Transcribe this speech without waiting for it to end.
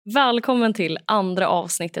Välkommen till andra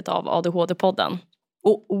avsnittet av ADHD-podden.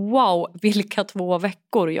 Och wow, vilka 2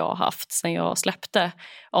 veckor jag har haft sedan jag släppte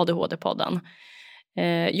ADHD-podden.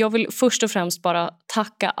 Jag vill först och främst bara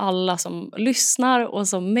tacka alla som lyssnar och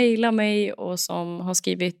som mejlar mig och som har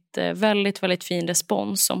skrivit väldigt, väldigt fin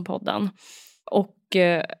respons om podden. Och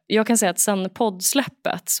jag kan säga att sedan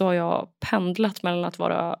poddsläppet så har jag pendlat mellan att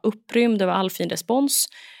vara upprymd över all fin respons,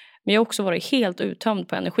 men jag har också varit helt uttömd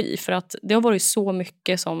på energi för att det har varit så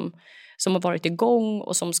mycket som har varit igång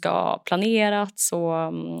och som ska planerats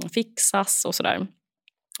och fixas och sådär.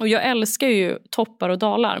 Och jag älskar ju toppar och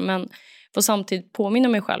dalar, men får samtidigt påminna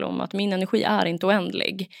mig själv om att min energi är inte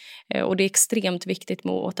oändlig. Och det är extremt viktigt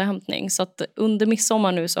med återhämtning. Så att under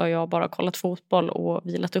midsommar nu så har jag bara kollat fotboll och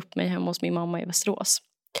vilat upp mig hemma hos min mamma i Västerås.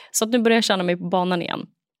 Så att nu börjar jag känna mig på banan igen.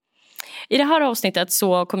 I det här avsnittet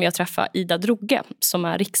så kommer jag träffa Ida Drougge som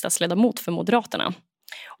är riksdagsledamot för Moderaterna.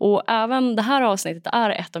 Och även det här avsnittet är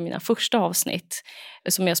ett av mina första avsnitt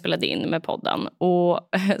som jag spelade in med podden. Och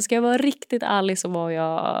ska jag vara riktigt ärlig så var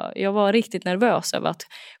jag var riktigt nervös över att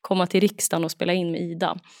komma till riksdagen och spela in med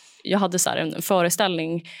Ida. Jag hade så här en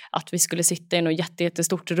föreställning att vi skulle sitta i något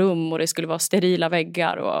jättestort rum och det skulle vara sterila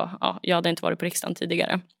väggar. Och ja, jag hade inte varit på riksdagen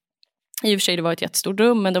tidigare. I och för sig det var ett jättestort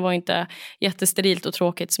rum, men det var inte jättesterilt och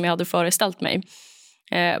tråkigt som jag hade föreställt mig.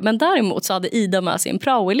 Men däremot så hade Ida med sig en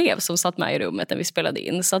praoelev som satt med i rummet när vi spelade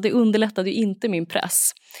in. Så det underlättade ju inte min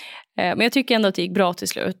press. Men jag tycker ändå att det gick bra till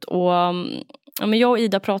slut. Och men jag och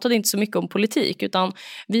Ida pratade inte så mycket om politik, utan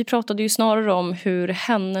vi pratade ju snarare om hur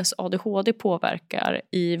hennes ADHD påverkar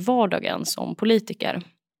i vardagen som politiker.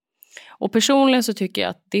 Och personligen så tycker jag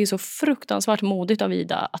att det är så fruktansvärt modigt av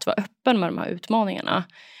Ida att vara öppen med de här utmaningarna.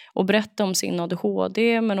 Och berätta om sin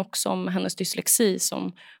ADHD men också om hennes dyslexi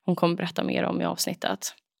som hon kommer berätta mer om i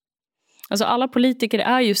avsnittet. Alltså alla politiker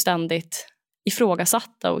är ju ständigt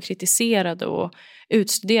ifrågasatta och kritiserade och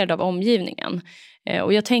utstuderade av omgivningen.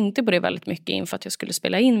 Och jag tänkte på det väldigt mycket inför att jag skulle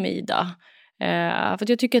spela in med Ida. För att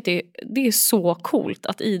jag tycker att det är så coolt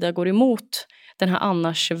att Ida går emot den här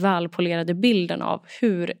annars välpolerade bilden av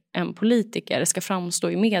hur en politiker ska framstå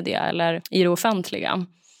i media eller i det offentliga.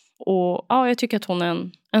 Och ja, jag tycker att hon är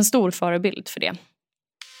en stor förebild för det.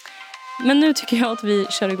 Men nu tycker jag att vi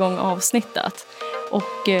kör igång avsnittet.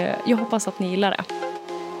 Och jag hoppas att ni gillar det.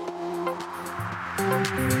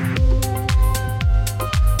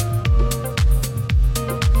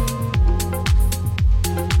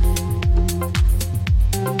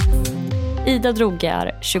 Ida Drougge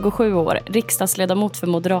är 27 år, riksdagsledamot för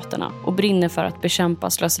Moderaterna och brinner för att bekämpa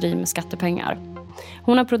slöseri med skattepengar.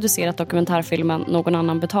 Hon har producerat dokumentärfilmen Någon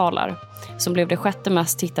annan betalar, som blev det 6:e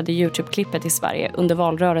mest tittade YouTube-klippet i Sverige under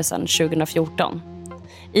valrörelsen 2014.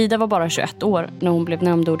 Ida var bara 21 år när hon blev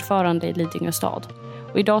nämndordförande i Lidingö stad.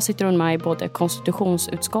 Och idag sitter hon med i både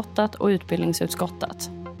konstitutionsutskottet och utbildningsutskottet.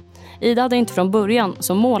 Ida hade inte från början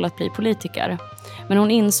som mål att bli politiker, men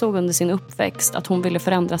hon insåg under sin uppväxt att hon ville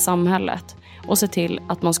förändra samhället och se till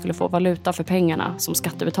att man skulle få valuta för pengarna som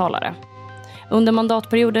skattebetalare. Under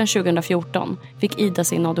mandatperioden 2014 fick Ida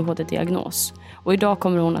sin ADHD-diagnos och idag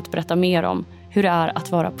kommer hon att berätta mer om hur det är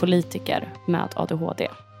att vara politiker med ADHD.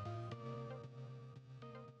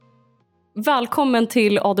 Välkommen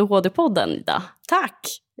till ADHD-podden, Ida. Tack!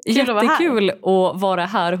 Jättekul att vara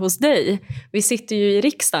här hos dig. Vi sitter ju i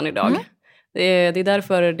riksdagen idag. Det är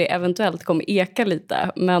därför det eventuellt kommer eka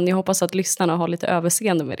lite. Men jag hoppas att lyssnarna har lite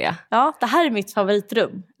överseende med det. Ja, det här är mitt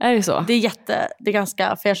favoritrum. Är det så? Det är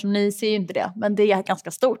ganska, för er som ni ser ju inte det, men det är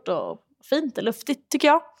ganska stort och fint och luftigt tycker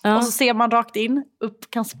jag. Ja. Och så ser man rakt in,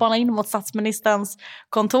 kan spana in mot statsministerns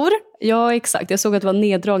kontor. Ja, exakt. Jag såg att det var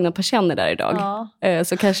neddragna persienner där idag. Ja.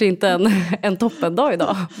 Så kanske inte en toppendag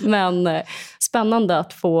idag. Men spännande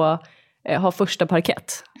att få ha första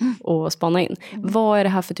parkett och spana in. Vad är det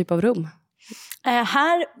här för typ av rum?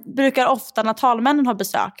 Här brukar ofta när talmännen har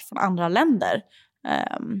besök från andra länder,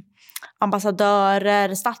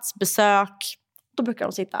 ambassadörer, statsbesök, då brukar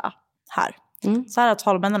de sitta här. Så här har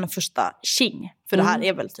talmännen den första tjing, för det här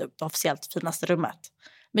är väl typ det officiellt finaste rummet.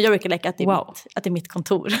 Men jag brukar leka att det är mitt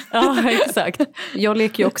kontor. Ja, exakt. Jag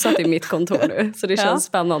leker ju också att det är mitt kontor nu, så det känns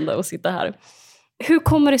spännande att sitta här. Hur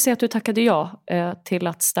kommer det sig att du tackade ja till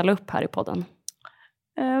att ställa upp här i podden?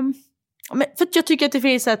 För att jag tycker att det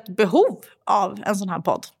finns ett behov av en sån här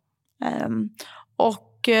podd.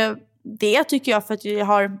 Och det tycker jag för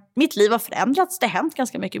att mitt liv har förändrats. Det har hänt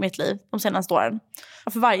ganska mycket i mitt liv de senaste åren.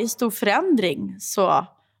 Och för varje stor förändring så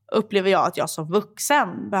upplever jag att jag som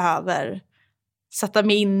vuxen behöver sätta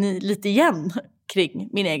mig in lite igen kring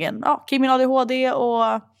min ADHD och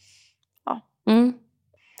ja.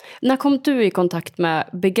 När kom du i kontakt med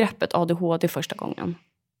begreppet ADHD första gången?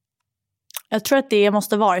 Jag tror att det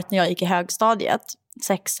måste varit när jag gick i högstadiet.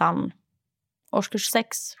 6:an, årskurs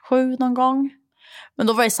 6, 7 någon gång. Men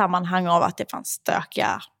då var det i sammanhang av att det fanns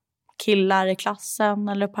stökiga killar i klassen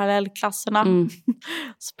eller parallellklasserna.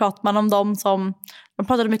 Så pratade man om dem som... Man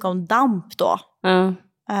pratade mycket om damp då.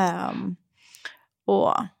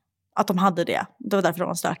 Och att de hade det. Det var därför de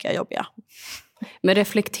var stökiga och jobbiga. Men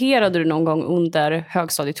reflekterade du någon gång under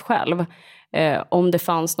högstadiet själv om det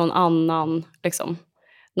fanns någon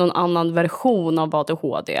annan version av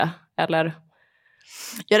ADHD? Eller?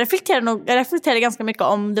 Jag reflekterade ganska mycket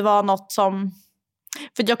om det var något som...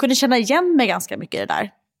 För jag kunde känna igen mig ganska mycket i det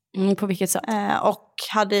där. På vilket sätt?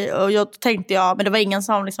 Och jag tänkte men det var ingen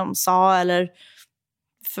som liksom sa eller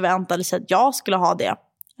förväntade sig att jag skulle ha det.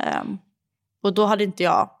 Och då hade inte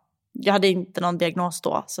jag hade inte någon diagnos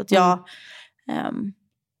då. Så att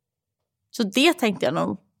så det tänkte jag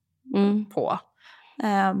nog på.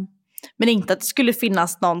 Men inte att det skulle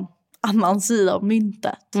finnas någon annan sida av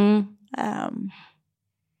myntet.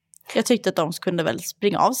 Jag tyckte att de kunde väl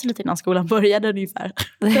springa av sig lite innan skolan började ungefär.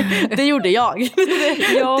 Det gjorde jag.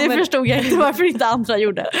 Det förstod jag inte varför inte andra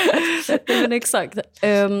gjorde. Men exakt.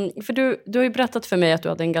 För du har ju berättat för mig att du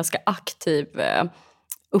hade en ganska aktiv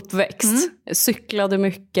uppväxt. Cyklade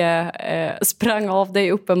mycket, sprang av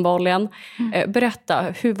dig uppenbarligen. Berätta,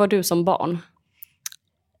 hur var du som barn?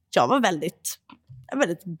 Jag var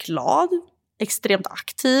väldigt glad, extremt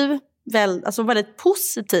aktiv, väldigt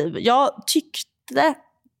positiv.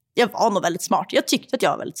 Jag var nog väldigt smart. Jag tyckte att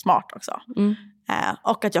jag var väldigt smart också.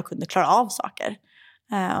 Och att jag kunde klara av saker.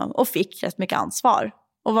 Och fick rätt mycket ansvar.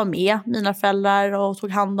 Och var med mina föräldrar och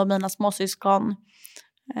tog hand om mina småsyskon.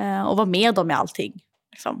 Och var med dem i allting.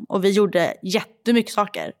 Liksom. Och vi gjorde jättemycket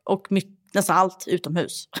saker. Och nästan allt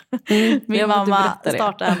utomhus. Min mamma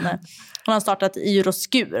har startat Yr och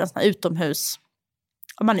Skur. En sån här utomhus.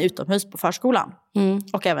 Man är utomhus på förskolan.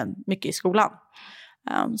 Och även mycket i skolan.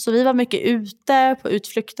 Så vi var mycket ute på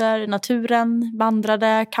utflykter i naturen,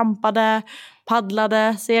 vandrade, kampade,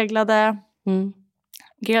 paddlade, seglade,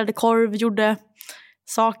 grillade korv, gjorde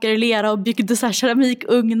saker i lera och byggde så här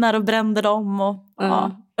keramikugnar och brände dem. Och,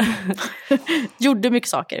 gjorde mycket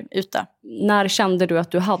saker ute. När kände du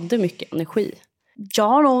att du hade mycket energi?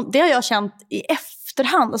 Ja, det har jag känt i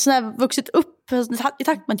efterhand. Alltså när jag vuxit upp i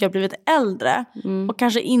takt med att jag blivit äldre och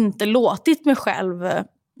kanske inte låtit mig själv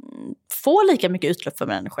få lika mycket utlopp för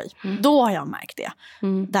min energi. Då har jag märkt det.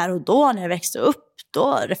 Där och då när jag växte upp,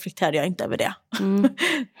 då reflekterade jag inte över det.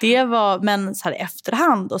 Det var, men så här i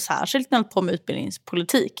efterhand och särskilt när jag höll på med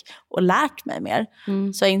utbildningspolitik och lärt mig mer,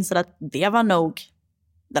 så jag insåg att det var nog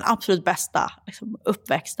den absolut bästa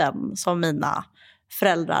uppväxten som mina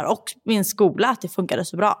föräldrar och min skola, att det funkade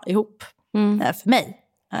så bra ihop för mig.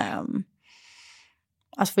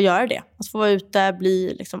 Att få göra det. Att få vara ute,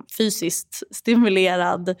 bli fysiskt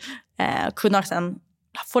stimulerad. Kunna sen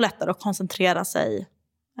få lättare att koncentrera sig.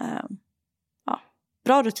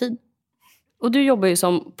 Bra rutin. Och du jobbar ju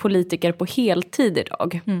som politiker på heltid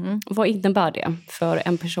idag. Vad innebär det för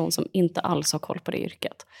en person som inte alls har koll på det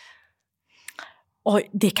yrket?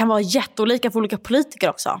 Det kan vara jätteolika för olika politiker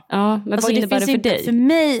också. Ja, men vad innebär det för dig? För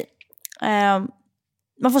mig,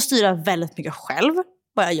 man får styra väldigt mycket själv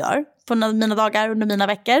vad jag gör på mina dagar under mina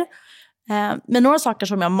veckor. Men några saker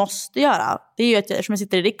som jag måste göra, det är ju att eftersom jag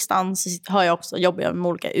sitter i riksdagen så jobbar jag med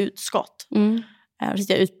olika utskott. Jag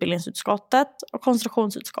sitter i utbildningsutskottet och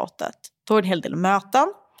konstitutionsutskottet. Då är det en hel del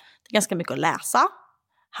möten. Det är ganska mycket att läsa.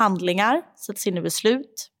 Handlingar, sätts in i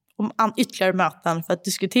beslut. Om ytterligare möten för att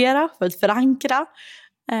diskutera, för att förankra.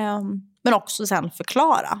 Men också sen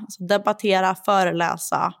förklara. Alltså debattera,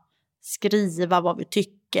 föreläsa, skriva vad vi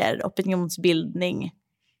tycker, opinionsbildning,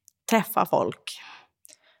 träffa folk.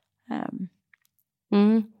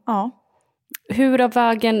 Ja. Hur har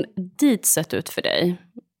vägen dit sett ut för dig?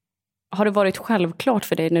 Har det varit självklart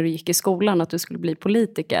för dig när du gick i skolan att du skulle bli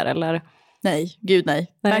politiker? Eller? Nej, gud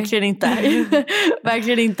nej. Verkligen inte.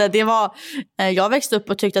 Verkligen inte. Jag växte upp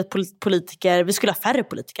och tyckte att vi skulle ha färre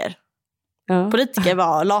politiker. Ja.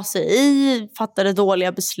 Politiker la sig i, fattade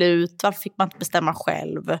dåliga beslut. Varför fick man inte bestämma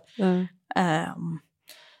själv?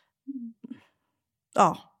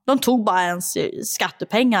 De tog bara ens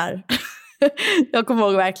skattepengar. Jag kommer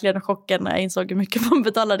ihåg verkligen chocken när jag insåg hur mycket man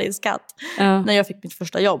betalade i skatt. När jag fick mitt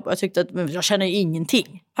första jobb. Jag tyckte att jag känner ju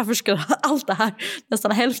ingenting. Varför skulle allt det här,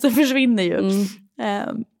 nästan hälften försvinner ju.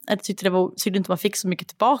 Jag tyckte inte man fick så mycket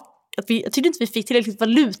tillbaka. Jag tyckte inte vi fick tillräckligt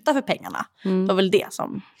valuta för pengarna. Det var väl det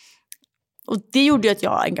som... Och det gjorde ju att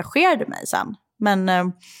jag engagerade mig sen. Men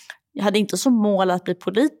jag hade inte som mål att bli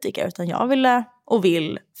politiker. Utan jag ville och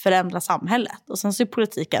vill förändra samhället. Och sen så är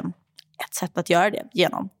politiken ett sätt att göra det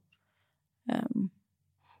genom.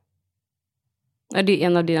 Är det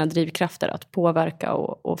en av dina drivkrafter att påverka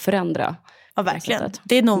och förändra? Ja, verkligen.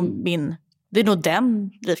 Det är nog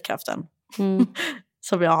den drivkraften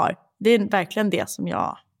som jag har. Det är verkligen det som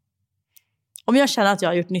jag... Om jag känner att jag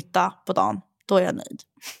har gjort nytta på dagen, då är jag nöjd.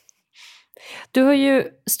 Du har ju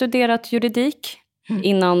studerat juridik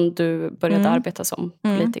innan du började arbeta som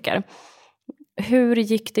politiker. Hur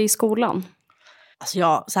gick det i skolan?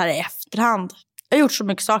 Alltså så här i efterhand. Jag har gjort så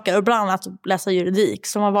mycket saker, och bland annat att läsa juridik,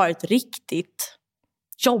 som har varit riktigt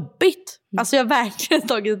jobbigt. Alltså jag har verkligen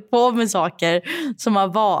tagit på mig saker som har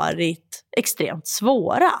varit extremt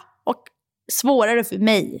svåra. Och svårare för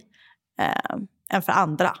mig än för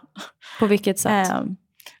andra. På vilket sätt?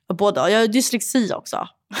 Jag har dyslexi också.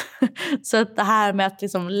 Så att det här med att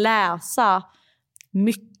liksom läsa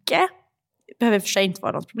mycket behöver för sig inte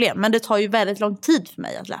vara något problem. Men det tar ju väldigt lång tid för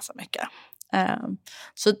mig att läsa mycket.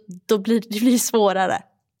 Så då blir det svårare.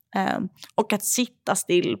 Och att sitta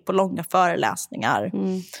still på långa föreläsningar.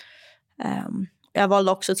 Jag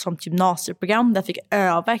valde också ett sånt gymnasieprogram där jag fick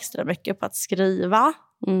öva extra mycket på att skriva.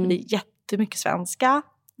 Det är jättemycket svenska.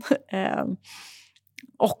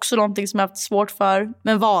 Också någonting som jag haft svårt för.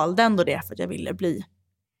 Men valde ändå det för att jag ville bli...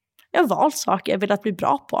 Jag har valt saker jag ville bli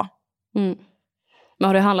bra på. Men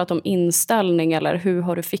har det handlat om inställning eller hur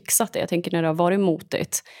har du fixat det? Jag tänker när det har varit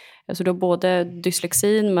motigt. Alltså då både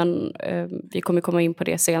dyslexin, men vi kommer komma in på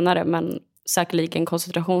det senare, men säkerligen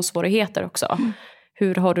koncentrationssvårigheter också.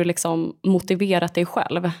 Hur har du liksom motiverat dig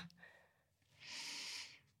själv?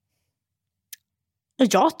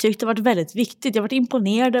 Jag tyckte det var väldigt viktigt. Jag har varit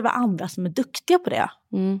imponerad över andra som är duktiga på det.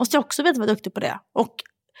 Måste jag också vara duktig på det. Och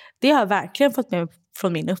det har jag verkligen fått med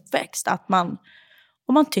från min uppväxt. Att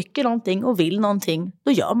om man tycker någonting och vill någonting,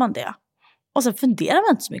 då gör man det. Och sen funderar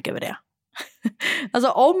man inte så mycket över det. Alltså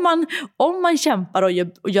om man kämpar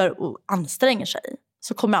och anstränger sig,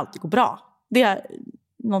 så kommer det alltid gå bra. Det är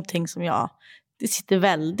någonting som det sitter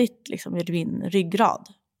väldigt liksom i min ryggrad,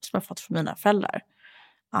 som jag har fått från mina föräldrar.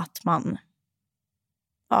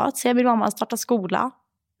 Att se min mamma starta skola,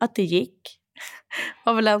 att det gick,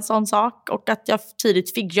 var väl en sån sak. Och att jag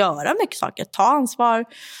tidigt fick göra mycket saker, ta ansvar,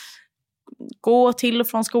 gå till och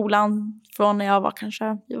från skolan från när jag var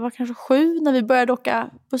kanske 7, när vi började åka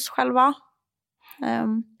buss själva.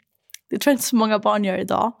 Det tror jag inte så många barn gör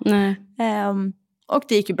idag. Nej. Och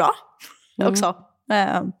det gick ju bra också.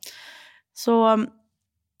 Så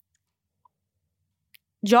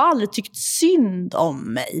jag har aldrig tyckt synd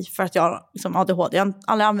om mig för att jag liksom ADHD. Jag har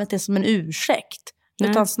aldrig använt det som en ursäkt.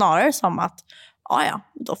 Utan snarare som att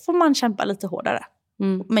då får man kämpa lite hårdare.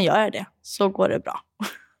 Men gör jag det, så går det bra.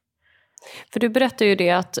 För du berättade ju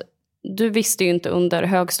det att du visste ju inte under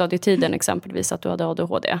högstadietiden exempelvis att du hade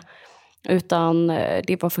ADHD. Utan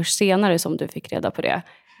det var först senare som du fick reda på det.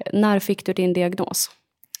 När fick du din diagnos?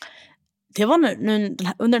 Det var nu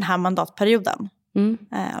under den här mandatperioden.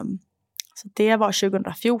 Så det var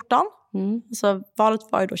 2014. Så valet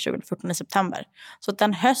var ju då 2014 i september. Så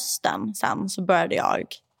den hösten sen så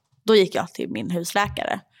då gick jag till min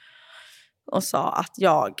husläkare. Och sa att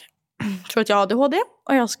jag tror att jag har ADHD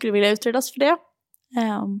och jag skulle vilja utredas för det.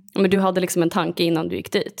 Men du hade liksom en tanke innan du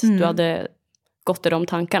gick dit. Du hade gått i de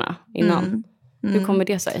tankarna innan. Hur kommer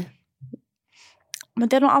det sig? Men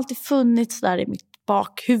det har nog alltid funnits där i mitt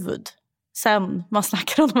bakhuvud. Sen man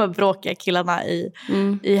snackar om de här bråkiga killarna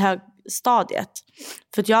i högstadiet.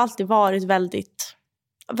 För att jag har alltid varit väldigt,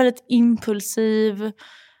 väldigt impulsiv.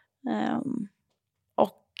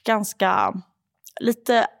 Och ganska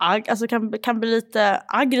lite alltså kan bli lite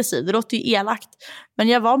aggressiv. Det låter ju elakt. Men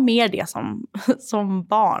jag var mer det som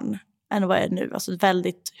barn än vad jag är nu. Alltså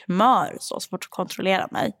väldigt humör, så svårt att kontrollera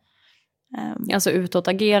mig. Alltså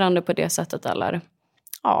utåtagerande på det sättet, eller?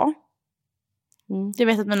 Ja. Jag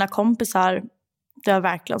vet att mina kompisar, det var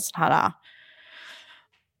verkligen sån här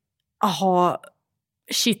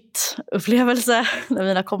shit-upplevelse när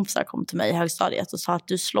mina kompisar kom till mig i högstadiet och sa att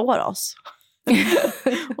du slår oss.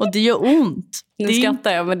 Och det gör ont. Nu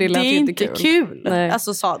skrattar jag, men det lät inte kul.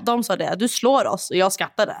 Alltså, de sa det, du slår oss, och jag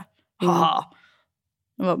skrattade.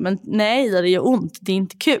 Men nej, det gör ont, det är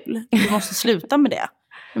inte kul. Du måste sluta med det.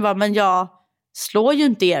 Men jag slår ju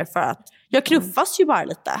inte er för att jag knuffas ju bara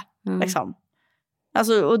lite. Liksom.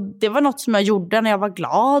 Alltså, och det var något som jag gjorde när jag var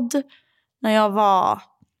glad. När jag var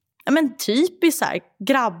typiskt så här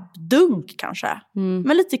grabbdunk kanske.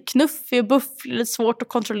 Men lite knuffig och bufflig. Lite svårt att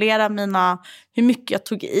kontrollera hur mycket jag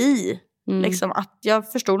tog i. Liksom, att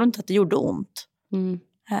jag förstod inte att det gjorde ont.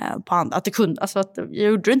 På andra. Att det kunde, alltså att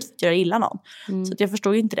jag gjorde det inte för att göra illa någon. Så att jag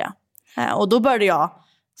förstod inte det. Och då började jag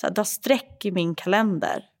dra streck i min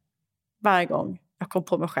kalender. Varje gång jag kom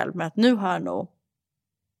på mig själv med att nu har jag nog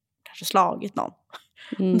kanske slagit någon.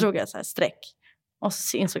 Då drog jag streck. Och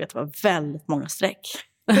så insåg jag att det var väldigt många streck.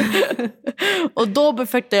 Och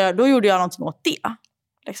då gjorde jag någonting åt det.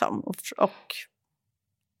 Liksom. Och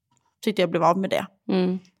tyckte jag blev av med det.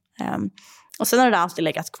 Och sen har det alltid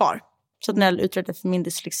legat kvar. Så när jag utredde för min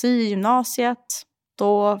dyslexi i gymnasiet,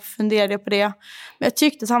 då funderade jag på det. Men jag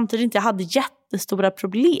tyckte samtidigt inte jag hade jättestora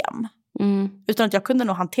problem. Utan att jag kunde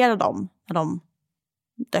nog hantera dem när de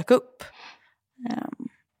dök upp.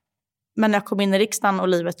 Men när jag kom in i riksdagen och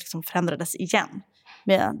livet liksom förändrades igen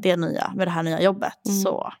med det här nya jobbet,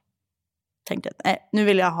 så tänkte jag att nej, nu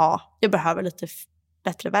vill jag behöver lite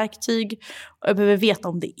bättre verktyg och jag behöver veta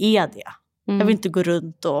om det är det. Jag vill inte gå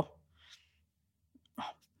runt och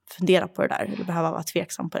fundera på det där eller behöva vara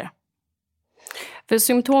tveksam på det. För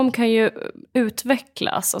symptom kan ju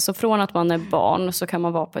utvecklas. Alltså från att man är barn så kan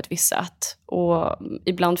man vara på ett visst sätt. Och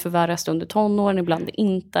ibland förvärras det under tonåren, ibland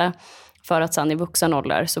inte. För att sen i vuxen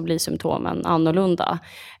ålder så blir symptomen annorlunda.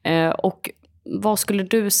 Och vad skulle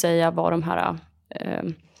du säga var de här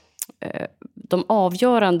de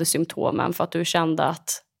avgörande symptomen för att du kände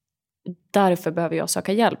att därför behöver jag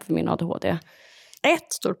söka hjälp för min ADHD?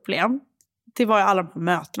 Ett stort problem, det var ju alla de här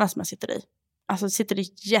mötena som jag sitter i. Alltså jag sitter i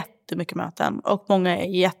jättemycket möten och många är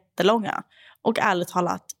jättelånga. Och ärligt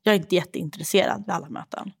talat, jag är inte jätteintresserad vid alla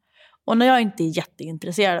möten. Och när jag inte är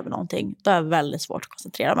jätteintresserad av någonting, då är det väldigt svårt att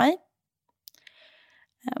koncentrera mig.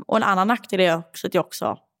 Och en annan nackdel är också att jag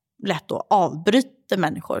också lätt att avbryter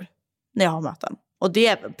människor när jag har möten. Och det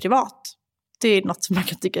är även privat. Det är något som man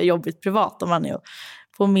kan tycka är jobbigt privat om man är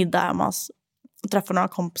på middag hemma och träffar några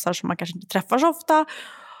kompisar som man kanske inte träffar så ofta.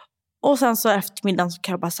 Och sen så efter middagen så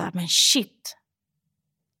kan jag bara säga, men shit,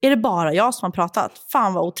 är det bara jag som har pratat?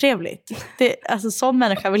 Fan vad otrevligt. Alltså sån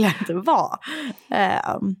människa vill jag inte vara.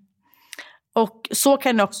 Och så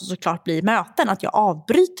kan det också såklart bli i möten, att jag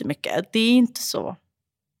avbryter mycket. Det är inte så,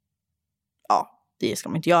 det ska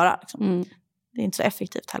man inte göra. Liksom. Det är inte så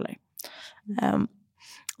effektivt heller.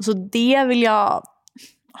 Så det vill jag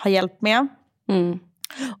ha hjälp med.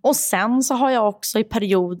 Och sen så har jag också i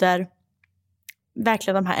perioder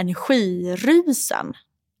verkligen de här energirusen.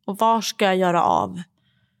 Och vad ska jag göra av?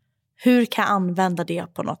 Hur kan jag använda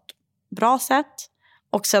det på något bra sätt?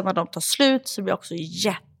 Och sen när de tar slut så blir jag också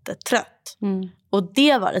jättetrött. Och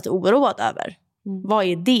det var lite oroad över. Vad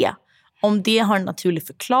är det? Om det har en naturlig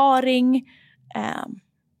förklaring,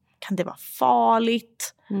 kan det vara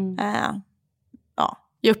farligt?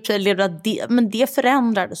 Jag upplevde att det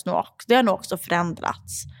förändrades nog också. Det har nog också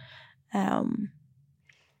förändrats.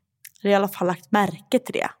 Jag har i alla fall lagt märke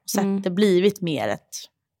till det. Så att det blivit mer ett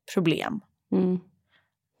problem.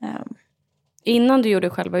 Innan du gjorde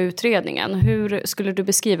själva utredningen, hur skulle du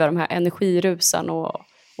beskriva de här energirusen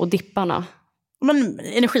och dipparna? Men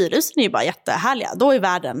energirusen är ju bara jättehärliga. Då är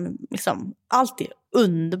världen liksom alltid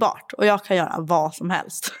underbart. Och jag kan göra vad som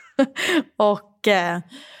helst. Och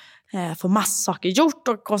få massa saker gjort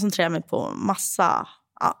och koncentrera mig på massa.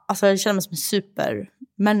 Alltså jag känner mig som en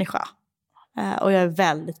supermänniska. Och jag är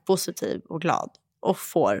väldigt positiv och glad. Och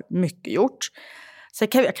får mycket gjort. Så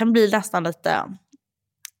jag kan bli nästan lite...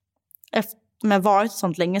 Om jag varit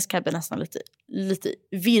sånt länge så kan jag bli nästan lite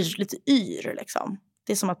virr, lite yr liksom.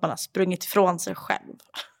 Det är som att man har sprungit ifrån sig själv.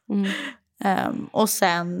 Och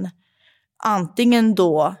sen antingen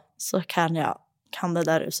då så kan det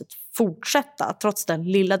där ruset fortsätta trots den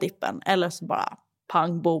lilla dippen. Eller så bara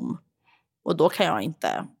pang bom. Och då kan jag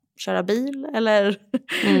inte köra bil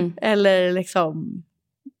eller liksom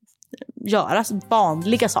göra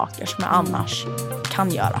vanliga saker som jag annars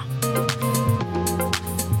kan göra.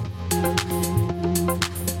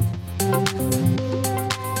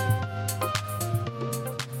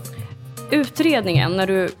 Utredningen, när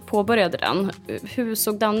du påbörjade den, hur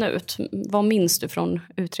såg den ut? Vad minns du från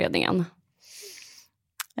utredningen?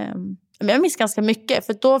 Jag minns ganska mycket,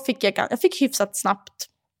 för då fick jag fick hyfsat snabbt.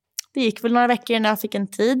 Det gick väl några veckor när jag fick en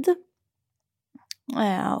tid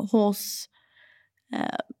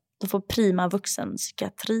då får Prima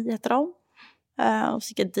vuxenpsykiatri heter de. Och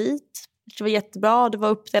så gick jag dit. Det var jättebra, det var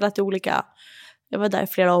uppdelat i olika, jag var där i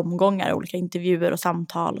flera omgångar, olika intervjuer och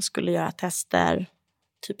samtal och skulle göra tester.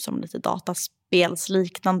 Typ som lite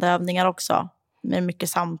dataspelsliknande övningar också. Med mycket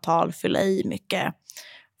samtal, fylla i mycket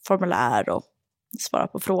formulär och svara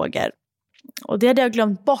på frågor. Och det hade jag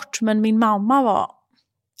glömt bort, men min mamma var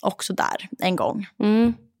också där en gång.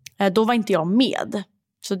 Då var inte jag med.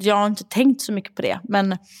 Så jag har inte tänkt så mycket på det.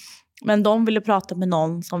 Men de ville prata med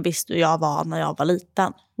någon som visste hur jag var när jag var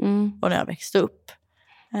liten. Och när jag växte upp.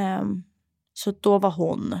 Så då var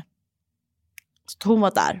hon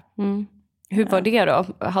var där. Hur var det då?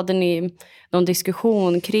 Hade ni någon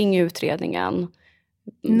diskussion kring utredningen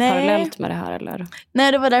parallellt med det här? Eller?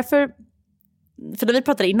 Nej, det var därför för när vi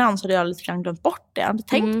pratade innan så hade jag lite grann glömt bort det. Jag hade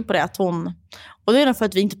tänkt på det att hon... Och det är nog för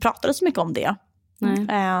att vi inte pratade så mycket om det.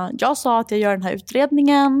 Jag sa att jag gör den här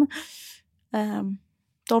utredningen.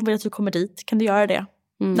 De vill att du kommer dit. Kan du göra det?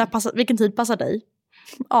 Vilken tid passar dig?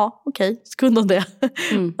 Ja, okej. Så kunde hon det.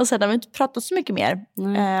 Och sen har vi inte pratat så mycket mer.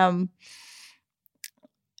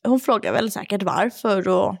 Hon frågade väl säkert varför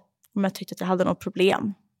och om jag tyckte att jag hade något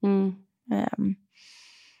problem.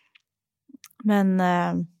 Men...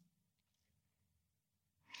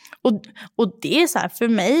 Och det är så här, för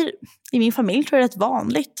mig, i min familj tror jag det är rätt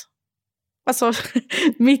vanligt. Alltså,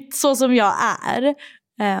 så som jag är.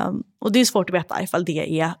 Och det är svårt att veta ifall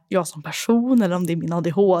det är jag som person eller om det är min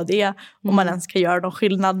ADHD. Om man ens ska göra någon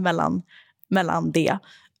skillnad mellan det.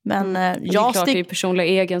 Men det är klart, det är personliga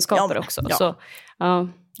egenskaper också. Ja.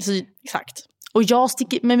 Så, exakt. Och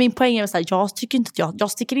men min poäng är så här, jag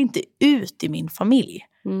sticker inte ut i min familj.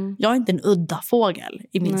 Jag är inte en udda fågel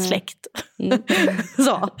i min släkt.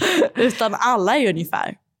 Så, utan alla är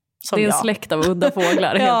ungefär som det är en jag. släkt av udda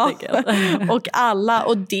fåglar helt enkelt.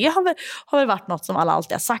 Och det har väl varit något som alla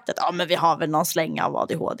alltid har sagt. Att men vi har väl någon släng av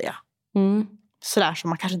ADHD. Sådär som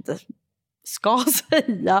man kanske inte ska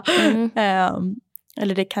säga.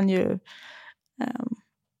 Eller det kan ju...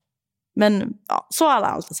 Men så har alla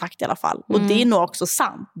alltid sagt i alla fall. Och det är nog också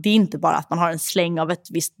sant. Det är inte bara att man har en släng av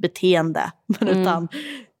ett visst beteende. Utan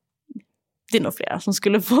det är nog flera som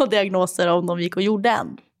skulle få diagnoser om de gick och gjorde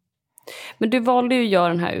en. Men du valde ju att göra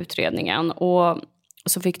den här utredningen. Och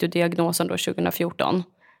så fick du diagnosen då 2014.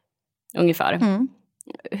 Ungefär.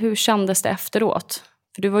 Hur kändes det efteråt?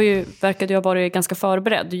 För du verkade ju ha varit ganska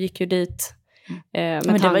förberedd. Du gick ju dit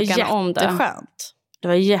med tanken om det. Det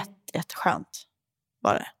var jätteskönt.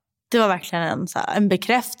 Var det. Det var verkligen en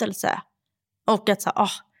bekräftelse. Och att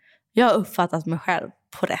jag har uppfattat mig själv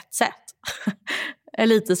på rätt sätt.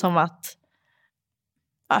 Lite som att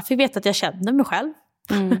jag fick veta att jag kände mig själv.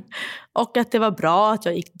 Och att det var bra att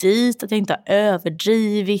jag gick dit. Att jag inte har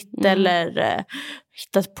överdrivit. Eller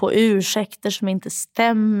hittat på ursäkter som inte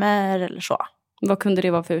stämmer. Eller så. Vad kunde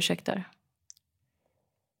det vara för ursäkter?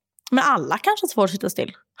 Men alla kanske har svårt att sitta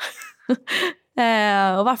still.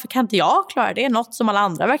 Och varför kan inte jag klara det? Något som alla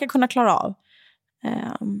andra verkar kunna klara av.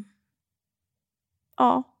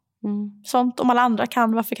 Sånt om alla andra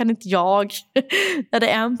kan, varför kan inte jag?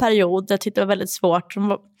 Det är en period där jag tyckte det var väldigt svårt.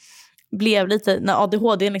 Som blev lite, när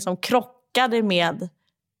ADHD liksom krockade med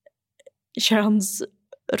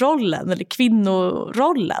könsrollen eller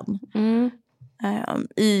kvinnorollen.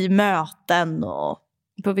 I möten och...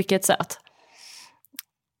 På vilket sätt?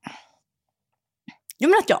 Jag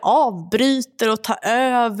menar att jag avbryter och tar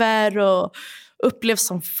över och upplevs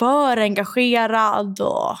som för engagerad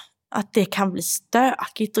och att det kan bli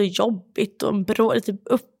stökigt och jobbigt och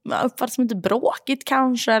uppfattas som inte bråkigt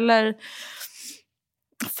kanske eller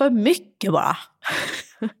för mycket bara.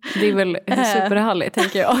 Det är väl superhärligt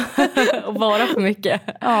tänker jag. Att vara för mycket.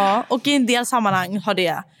 Ja, och i en del sammanhang har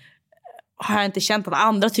jag inte känt att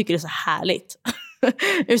andra tycker det är så härligt.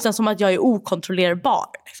 Utan som att jag är okontrollerbar.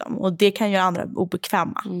 Liksom. Och det kan göra andra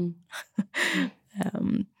obekväma.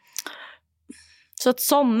 Så att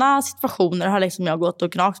sådana situationer har liksom jag gått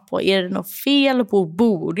och gnagt på. Är det något fel på?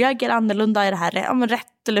 Borde jag agera annorlunda? Är det här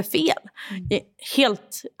rätt eller fel?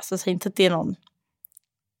 Helt, alltså jag säger inte att det är någon...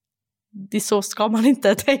 Det är så ska man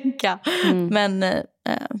inte tänka. Men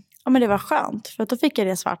det var skönt. För att då fick jag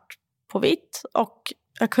det svart på vitt. Och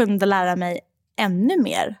jag kunde lära mig ännu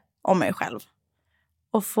mer om mig själv.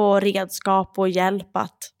 Och få redskap och hjälp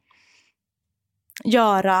att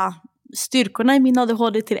göra styrkorna i min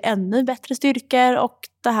ADHD till ännu bättre styrkor. Och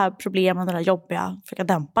det här problemet, det här jobbiga, försöka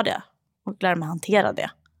dämpa det. Och lära mig hantera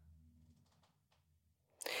det.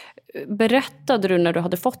 Berättade du när du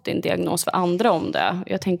hade fått din diagnos för andra om det?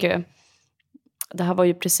 Jag tänker, det här var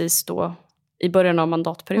ju precis då i början av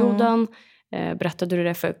mandatperioden. Berättade du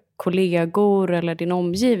det för kollegor eller din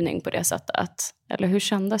omgivning på det sättet? Eller hur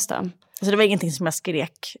kändes det? Alltså det var ingenting som jag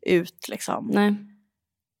skrek ut liksom. Nej.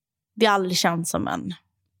 Det har aldrig känts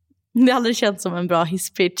som en bra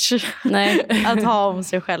hisspitch. Nej. Att ha om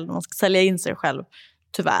sig själv. Man ska sälja in sig själv.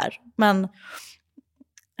 Tyvärr. Men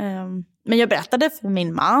jag berättade för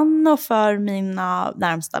min man och för mina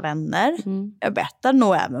närmsta vänner. Jag berättade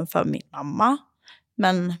nog även för min mamma.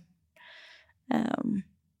 Men jag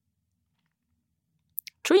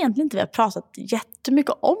tror egentligen inte vi har pratat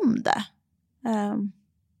jättemycket om det.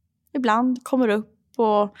 Ibland kommer det upp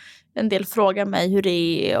och en del frågar mig hur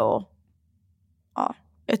det är. Och,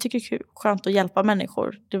 jag tycker det är skönt att hjälpa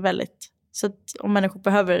människor. Det är väldigt... Så att om människor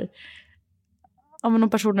behöver... Om någon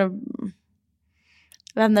personer...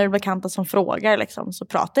 Vänner och bekanta som frågar liksom, så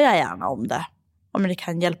pratar jag gärna om det. Om det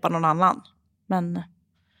kan hjälpa någon annan. Men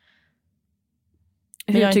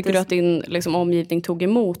Hur tycker du att din liksom, omgivning tog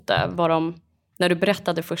emot det? Var de, när du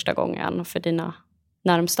berättade första gången för dina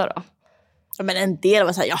närmsta då? Ja, men en del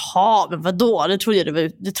var så här, jaha, men vadå? Det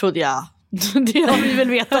trodde jag. Det har vi väl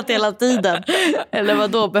vetat hela tiden. Eller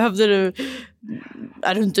vadå, behövde du...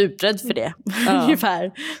 Är du inte uträdd för det? Ja.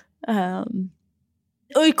 Ungefär.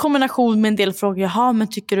 Och i kombination med en del frågor, jaha, men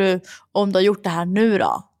tycker du, om du har gjort det här nu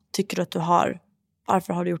då? Tycker du att du har...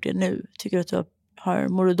 Varför har du gjort det nu? Tycker du att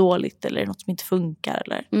mår du dåligt? Eller är det något som inte funkar?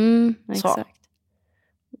 Eller? Exakt. Så.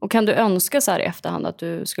 Och kan du önska så här i efterhand att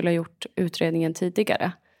du skulle ha gjort utredningen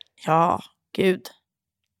tidigare? Ja, gud.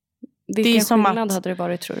 Vilken skillnad hade det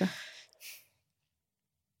varit, tror du?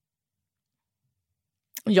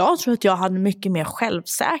 Jag tror att jag hade mycket mer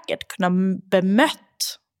självsäkert kunnat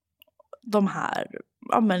bemött de här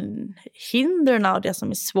hindren och det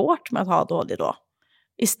som är svårt med att ha ADHD då.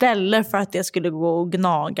 Istället för att det skulle gå och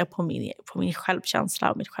gnaga på min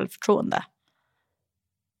självkänsla och mitt självförtroende.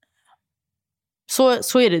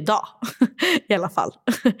 Så är det idag i alla fall.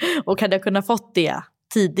 Och hade jag kunnat fått det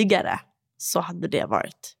tidigare så hade det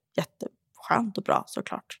varit jätteskönt och bra,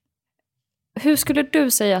 såklart. Hur skulle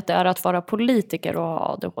du säga att det är att vara politiker och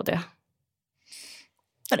ha ADHD?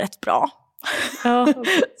 Rätt bra. Ja,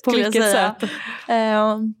 på vilket sätt?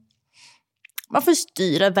 Man får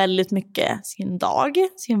styra väldigt mycket sin dag,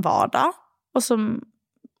 sin vardag. Och som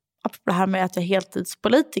apropå det här med att jag är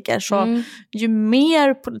heltidspolitiker, så ju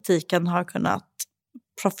mer politiken har kunnat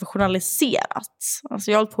professionaliserats.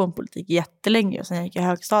 Alltså jag har hållit på med politik jättelänge och sen jag gick i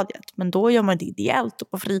högstadiet. Men då gör man det ideellt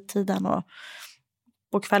och på fritiden och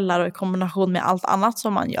på kvällar och i kombination med allt annat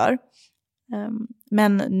som man gör.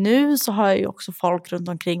 Men nu så har jag ju också folk runt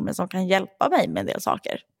omkring mig som kan hjälpa mig med en del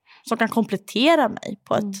saker. Som kan komplettera mig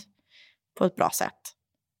på ett bra sätt.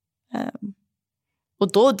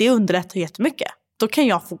 Och då det underlättar jättemycket. Då kan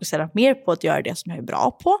jag fokusera mer på att göra det som jag är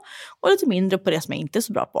bra på och lite mindre på det som jag inte är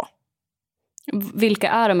så bra på. Vilka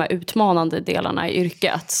är de här utmanande delarna i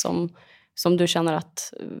yrket som du känner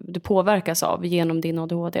att du påverkas av genom din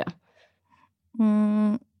ADHD?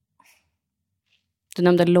 Du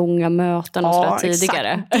nämnde långa möten och sådär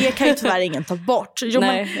tidigare. Exakt. Det kan ju tyvärr ingen ta bort. Jo,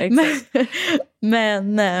 Nej,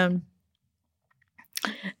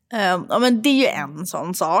 men det är ju en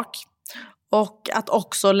sån sak. Och att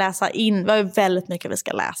också läsa in, vi har ju väldigt mycket vi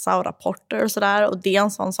ska läsa och rapporter och sådär. Och det är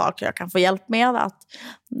en sån sak jag kan få hjälp med. Att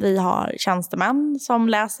vi har tjänstemän som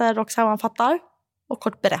läser och sammanfattar och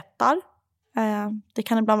kort berättar. Det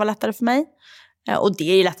kan ibland vara lättare för mig. Och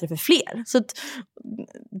det är ju lättare för fler. Så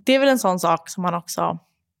det är väl en sån sak som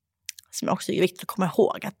också är viktigt att komma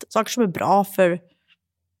ihåg. Att saker som är bra för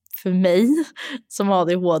mig som har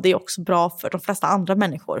ADHD är också bra för de flesta andra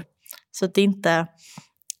människor. Så det är inte...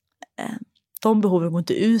 de behoven går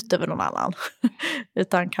inte ut över någon annan.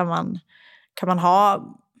 Utan kan man ha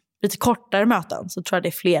lite kortare möten så tror jag det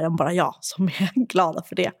är fler än bara jag som är glada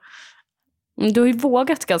för det. Du har ju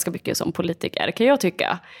vågat ganska mycket som politiker, kan jag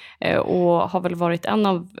tycka. Och har väl varit en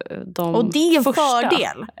av de Och det är en första.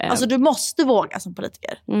 Fördel. Alltså du måste våga som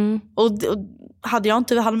politiker. Och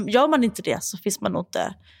gör man inte det så finns man nog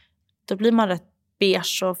inte... Då blir man rätt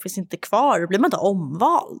beige och finns inte kvar. Då blir man inte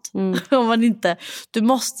omvald. Om man inte, du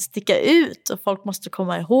måste sticka ut och folk måste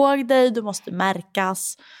komma ihåg dig. Du måste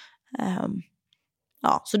märkas.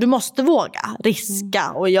 Så du måste våga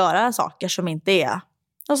riska och göra saker som inte är...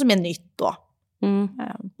 som är nytt då.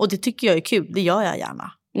 Och det tycker jag är kul. Det gör jag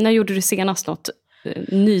gärna. När gjorde du senast något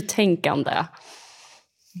nytänkande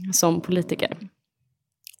som politiker?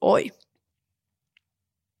 Oj.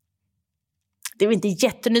 Det är väl inte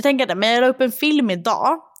jättenytänkande. Men jag la upp en film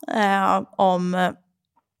idag om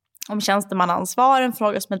tjänstemannaansvar. En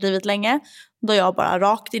fråga som jag drivit länge. Då jag bara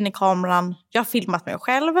rakt in i kameran. Jag har filmat mig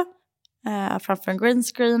själv. Framför en green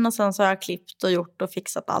screen. Och sen så har jag klippt och gjort och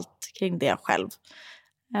fixat allt kring det själv.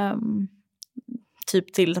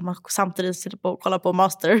 Typ till att man samtidigt sitter på och kollar på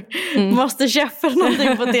Masterchef eller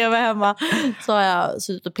någonting på tv hemma. Så har jag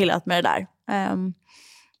suttit och pillat med det där.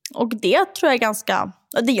 Och det tror jag är ganska...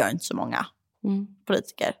 Det gör inte så många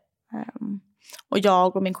politiker. Och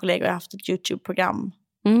jag och min kollega har haft ett YouTube-program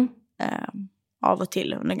av och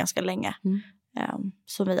till under ganska länge.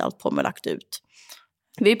 Som vi har hållit på med och lagt ut.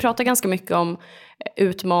 Vi pratar ganska mycket om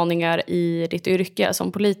utmaningar i ditt yrke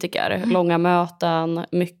som politiker. Långa möten,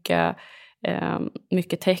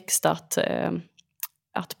 mycket text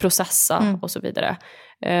att processa och så vidare.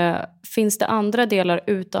 Finns det andra delar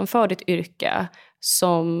utanför ditt yrke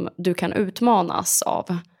som du kan utmanas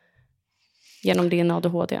av genom din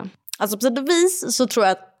ADHD? Alltså på sätt och vis så tror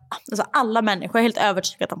jag att alla människor, jag är helt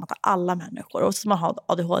övertygad om att alla människor, och som man har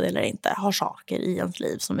ADHD eller inte, har saker i ens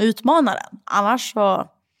liv som utmanar en. Annars så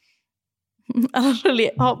Annars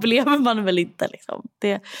lever man väl inte. Liksom.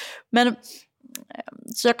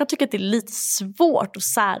 Så jag kan tycka att det är lite svårt att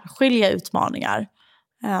särskilja utmaningar.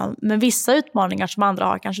 Men vissa utmaningar som andra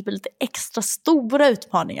har kanske blir lite extra stora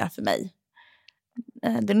utmaningar för mig.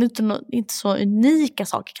 Det är inte så unika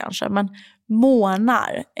saker kanske, men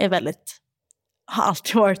morgnar har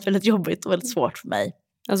alltid varit väldigt jobbigt och väldigt svårt för mig.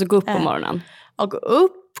 Alltså gå upp på morgonen? Att gå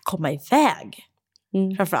upp, komma iväg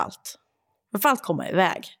framförallt. Framförallt komma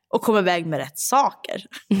iväg. Och komma iväg med rätt saker.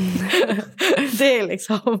 Det är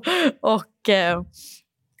liksom... Och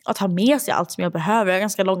att ha med sig allt som jag behöver. Jag har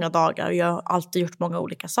ganska långa dagar och jag har alltid gjort många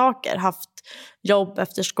olika saker. Haft jobb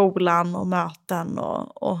efter skolan och möten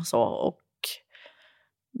och så. Och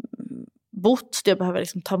bott. Jag behöver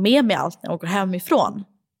liksom ta med mig allt när jag går hemifrån.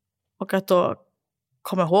 Och att då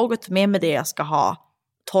komma ihåg att ta med mig det jag ska ha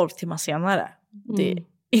 12 timmar senare. Det är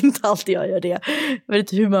inte alltid jag gör det. Jag vet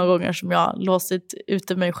inte hur många gånger som jag låsit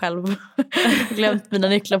ute mig själv. Glömt mina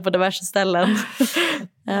nycklar på diverse ställen.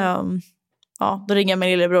 Då ringer min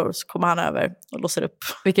lillebror så kommer han över och låser upp.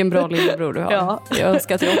 Vilken bra lillebror du har. Ja. Jag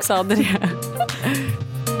önskar att jag också hade det.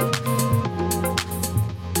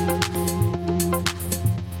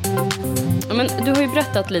 Men du har ju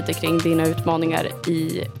berättat lite kring dina utmaningar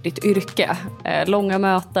i ditt yrke. Långa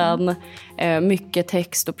möten, mycket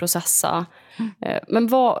text och processa. Men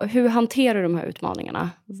hur hanterar du de här utmaningarna?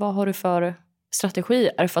 Vad har du för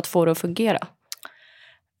strategier för att få det att fungera?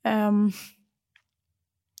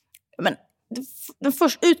 Men den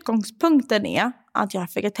första utgångspunkten är att jag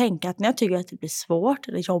försöker tänka att när jag tycker att det blir svårt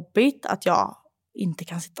eller jobbigt, att jag inte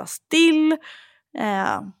kan sitta still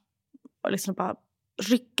och liksom bara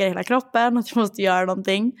rycker hela kroppen, att jag måste göra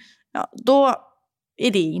någonting, då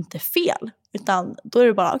är det inte fel. Utan då är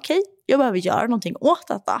det bara okej, jag behöver göra någonting åt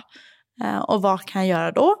detta. Och vad kan jag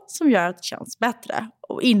göra då som gör att det känns bättre?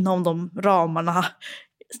 Och inom de ramarna,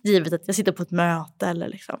 givet att jag sitter på ett möte eller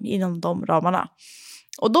liksom, inom de ramarna.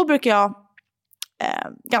 Och då brukar jag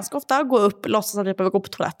ganska ofta gå upp, låtsas att jag behöver gå på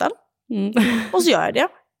toaletten. Och så gör jag det.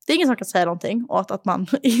 Det är ingen som kan säga någonting åt att man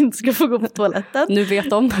inte ska få gå på toaletten. Nu vet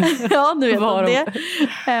de. Ja, nu vet de det.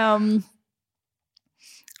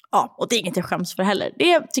 Och det är inget jag skäms för heller.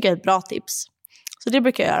 Det tycker jag är ett bra tips. Så det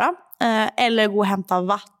brukar jag göra. Eller gå och hämta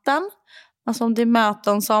vatten. Alltså om det är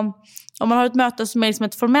möten om man har ett möte som är liksom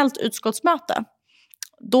ett formellt utskottsmöte,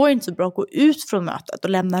 då är det inte så bra att gå ut från mötet och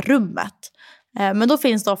lämna rummet. Men då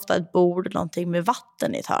finns det ofta ett bord eller någonting med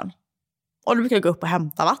vatten i ett hörn. Och då brukar jag gå upp och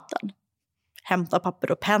hämta vatten. Hämta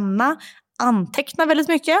papper och penna. Anteckna väldigt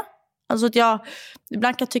mycket. Alltså att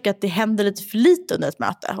ibland kan jag tycka att det händer lite för lite under ett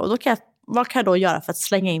möte. Och då vad kan jag då göra för att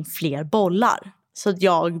slänga in fler bollar? Så att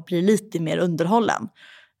jag blir lite mer underhållen.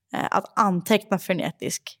 Att anteckna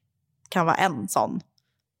frenetisk kan vara en sån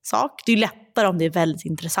sak. Det är lättare om det är väldigt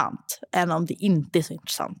intressant än om det inte är så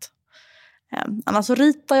intressant. Annars så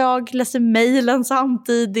ritar jag, läser mejlen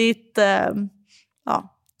samtidigt.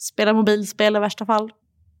 Spelar mobilspel i värsta fall.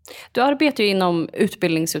 Du arbetar ju inom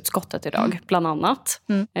utbildningsutskottet idag, bland annat.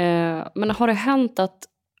 Men har det hänt att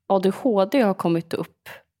ADHD har kommit upp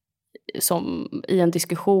som i en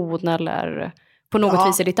diskussion eller på något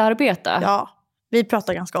vis i ditt arbete? Ja, vi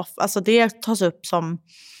pratar ganska ofta. Alltså det tas upp som...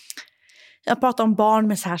 Jag pratar om barn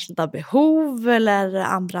med särskilda behov eller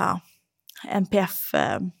andra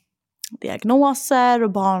NPF-diagnoser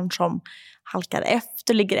och barn som halkar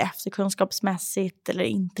efter, ligger efter kunskapsmässigt eller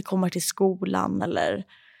inte kommer till skolan eller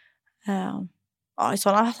i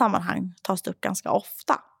sådana sammanhang tas det upp ganska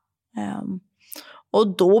ofta.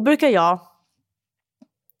 Och då brukar jag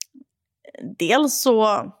dels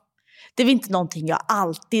så, det är inte någonting jag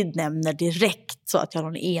alltid nämner direkt så att jag har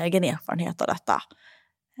någon egen erfarenhet av detta.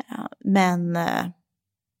 Men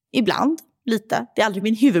ibland lite. Det är aldrig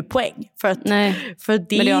min huvudpoäng. För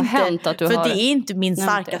det har hänt att du har... För det är inte min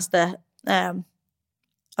starkaste...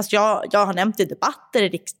 Alltså jag har nämnt i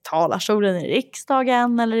debatter i talarstolen i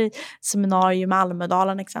riksdagen eller i seminarium i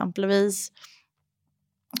Almedalen exempelvis.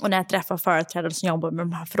 Och när jag träffar företrädare som jobbar med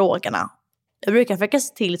de här frågorna. Jag brukar försöka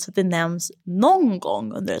se till så att det nämns någon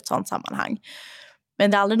gång under ett sådant sammanhang.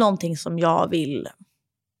 Men det är aldrig någonting som jag vill...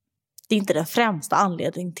 Det är inte den främsta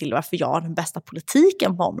anledningen till varför jag har den bästa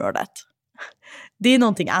politiken på området. Det är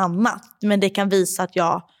någonting annat. Men det kan visa att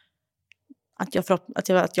jag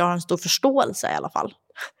har en stor förståelse i alla fall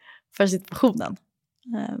för situationen.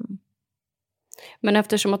 Men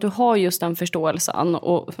eftersom att du har just den förståelsen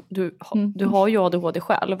och du har ju ADHD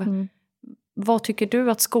själv. Vad tycker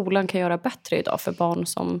du att skolan kan göra bättre idag för barn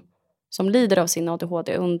som lider av sin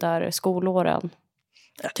ADHD under skolåren?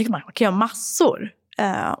 Jag tycker man kan göra massor.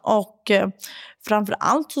 Och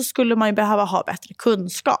framförallt så skulle man ju behöva ha bättre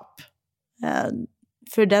kunskap.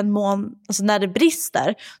 för den mån, alltså när det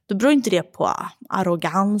brister, då beror inte det på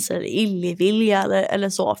arrogans eller illvilja eller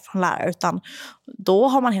så från lärare, utan då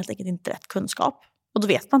har man helt enkelt inte rätt kunskap och då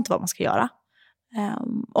vet man inte vad man ska göra.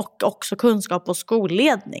 Och också kunskap och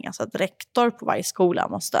skolledning, alltså att rektor på varje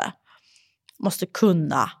skola måste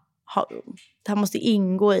kunna ha, det här måste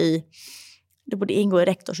ingå i, det borde ingå i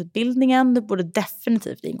rektorsutbildningen, det borde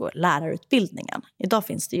definitivt ingå i lärarutbildningen. Idag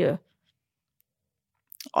finns det ju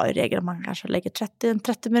i regel man kanske lägger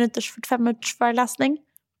 30 minuters, 45 minuters föreläsning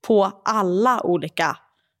på alla olika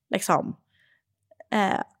liksom,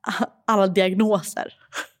 alla diagnoser.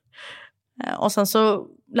 Och sen så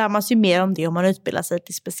lär man sig mer om det om man utbildar sig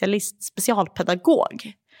till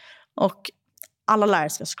specialpedagog. Och alla lärare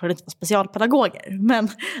ska såklart inte vara specialpedagoger, men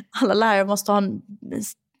alla lärare måste ha en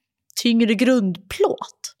tyngre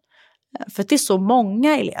grundplåt. För att det är så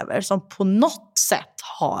många elever som på något sätt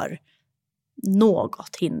har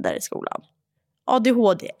något hinder i skolan.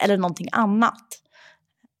 ADHD eller någonting annat.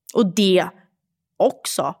 Och det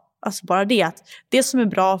också, alltså bara det att det som är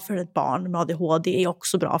bra för ett barn med ADHD är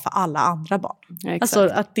också bra för alla andra barn. Ja, alltså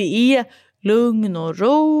att det är lugn och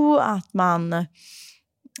ro, att man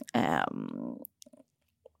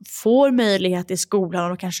får möjlighet i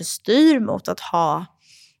skolan och kanske styr mot att ha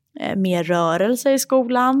mer rörelse i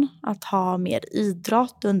skolan, att ha mer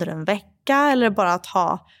idrott under en vecka eller bara att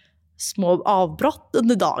ha små avbrott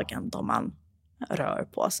under dagen då man rör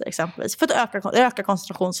på sig exempelvis. För att öka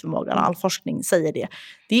koncentrationsförmågan, och all forskning säger det.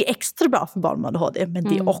 Det är extra bra för barn med ADHD, men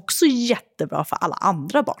det är också jättebra för alla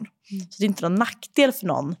andra barn. Så det är inte någon nackdel för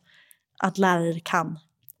någon att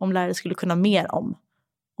om lärare skulle kunna mer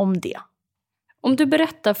om det. Om du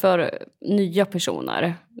berättar för nya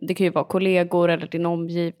personer, det kan ju vara kollegor eller din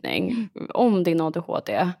omgivning, om din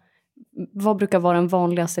ADHD, vad brukar vara den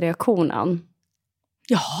vanligaste reaktionen?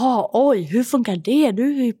 Jaha, oj, hur funkar det?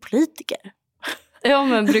 Du är ju politiker. Ja,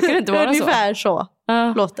 men brukar det inte vara så? Ungefär så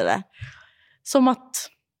låter det. Som att...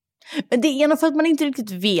 Men det är nog för att man inte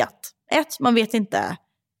riktigt vet. Man vet inte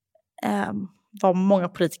vad många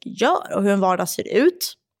politiker gör och hur en vardag ser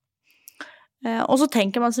ut. Och så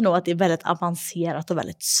tänker man sig nog att det är väldigt avancerat och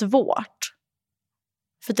väldigt svårt.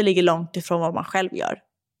 För det ligger långt ifrån vad man själv gör.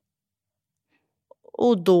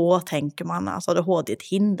 Och då tänker man att ADHD är ett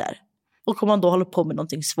hinder. Och om man då håller på med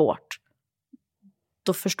någonting svårt,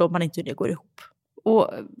 då förstår man inte hur det går ihop.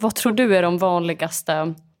 Och vad tror du är de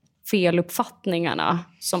vanligaste feluppfattningarna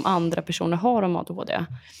som andra personer har om ADHD?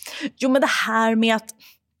 Jo, men det här med att...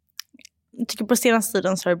 Jag tycker på senaste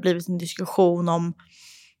tiden så har det blivit en diskussion om...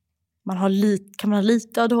 kan man ha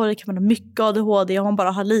lite ADHD, kan man ha mycket ADHD? Om man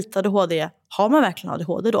bara har lite ADHD, har man verkligen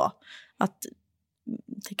ADHD då? Att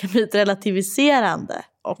det kan bli ett relativiserande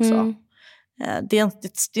också. Det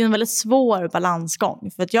är en väldigt svår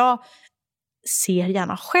balansgång. För att jag ser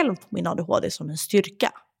gärna själv på min ADHD som en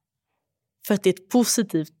styrka. För att det är ett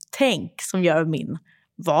positivt tänk som gör min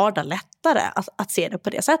vardag lättare att se det på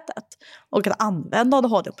det sättet. Och att använda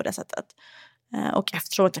ADHD på det sättet. Och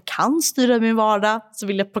eftersom att jag kan styra min vardag så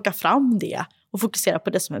vill jag plocka fram det. Och fokusera på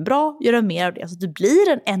det som är bra, göra mer av det. Så det blir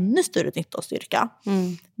en ännu större nytta och styrka.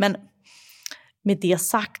 Men med det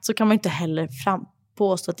sagt så kan man inte heller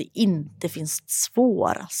påstå att det inte finns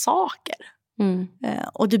svåra saker.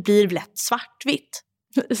 Och det blir lätt svartvitt.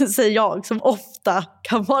 Säger jag som ofta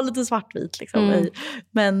kan vara lite svartvit. Liksom.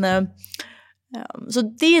 Men, så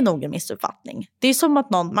det är nog en missuppfattning. Det är som att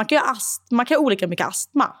man kan ha olika mycket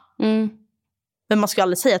astma. Men man ska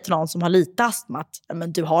aldrig säga till någon som har lite astma att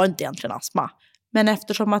men du har inte egentligen astma. Men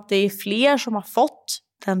eftersom att det är fler som har fått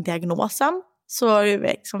den diagnosen så har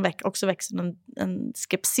det också växt en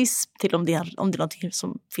skepsis till om det är något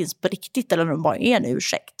som finns på riktigt eller om det bara är en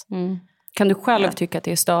ursäkt. Kan du själv tycka att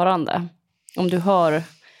det är störande? Om du hör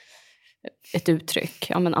ett uttryck,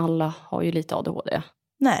 ja men alla har ju lite ADHD.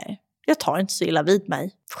 Nej, jag tar inte så illa vid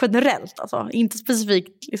mig. Generellt alltså, inte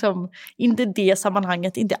specifikt, liksom, inte det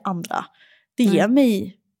sammanhanget, inte andra. Det ger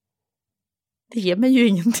mig ju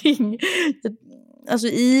ingenting. Alltså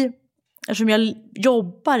eftersom jag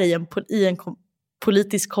jobbar i en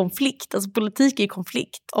politisk konflikt, alltså politik är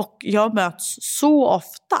konflikt och jag möts så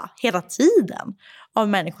ofta, hela tiden av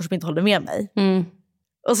människor som inte håller med mig.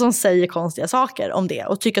 Och som säger konstiga saker om det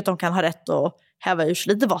och tycker att de kan ha rätt att häva ur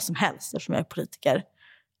sig lite vad som helst eftersom jag är politiker.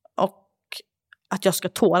 Och att jag ska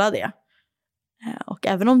tåla det. Och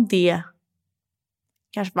även om det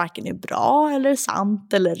kanske varken är bra eller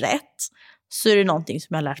sant eller rätt så är det någonting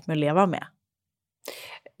som jag har lärt mig att leva med.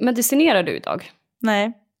 Medicinerar du idag?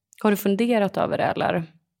 Nej. Har du funderat över det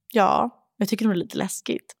eller? Ja, jag tycker det är lite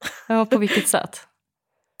läskigt. Ja, på vilket sätt?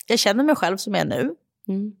 Jag känner mig själv som jag är nu.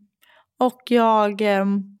 Och jag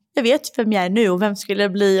vet vem jag är nu och vem skulle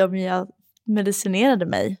jag bli om jag medicinerade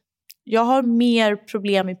mig. Jag har mer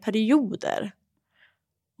problem i perioder.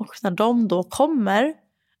 Och när de då kommer,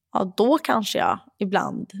 ja, då kanske jag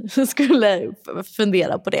ibland skulle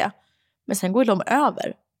fundera på det. Men sen går de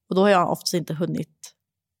över. Och då har jag oftast inte hunnit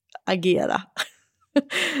agera.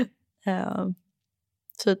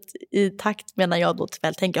 Så att i takt menar jag då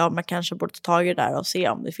väl tänker jag man kanske borde ta tag i det där och se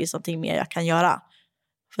om det finns någonting mer jag kan göra.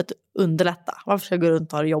 För att underlätta. Varför ska jag gå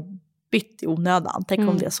runt och ha det jobbigt i onödan? Tänk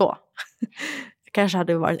om det är så. Det kanske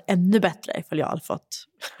hade varit ännu bättre ifall jag hade fått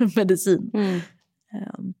medicin.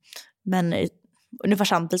 Men ungefär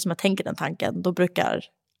samtidigt som jag tänker den tanken, då brukar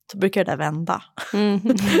det där vända.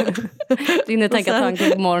 Dina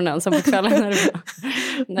tankar på morgonen som på kvällen.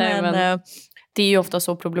 Nej, men det är ju ofta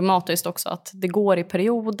så problematiskt också att det går i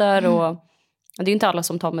perioder och det är ju inte alla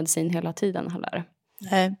som tar medicin hela tiden heller.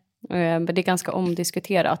 Nej. Men det är ganska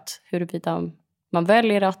omdiskuterat huruvida man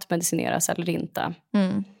väljer att medicineras eller inte.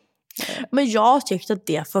 Men jag tyckte att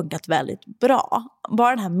det har funkat väldigt bra. Bara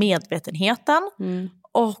den här medvetenheten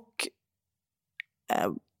och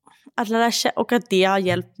att lära sig, och att det har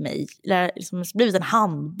hjälpt mig liksom blivit en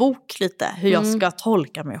handbok lite hur jag ska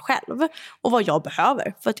tolka mig själv och vad jag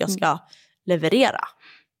behöver för att jag ska leverera.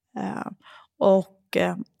 Och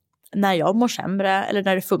när jag mår sämre eller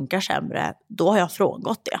när det funkar sämre, då har jag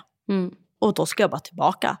frångått det. Och då ska jag bara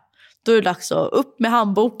tillbaka. Då är det dags att upp med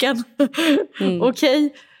handboken.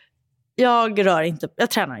 Okej. Jag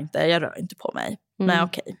tränar inte, jag rör inte på mig. Nej,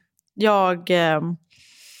 okej. Jag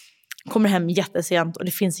kommer hem jättesent och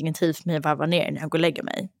det finns ingen tid för mig att varva ner när jag går och lägger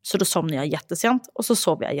mig. Så då somnar jag jättesent och så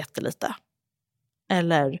sover jag jättelite.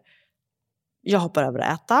 Eller jag hoppar över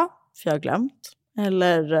att äta för jag har glömt.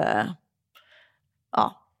 Eller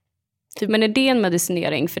typ. Men är det en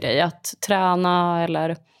medicinering för dig att träna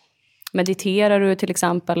eller mediterar du till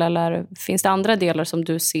exempel? Eller finns det andra delar som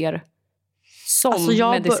du ser som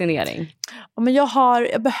medicinering? Men jag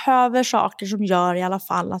behöver saker som gör i alla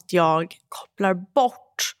fall att jag kopplar bort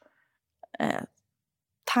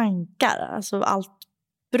tankar. Alltså allt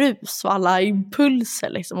brus och alla impulser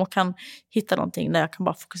liksom, och kan hitta någonting där jag kan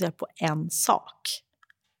bara fokusera på en sak.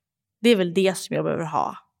 Det är väl det som jag behöver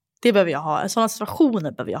ha. Det behöver jag ha. Sådana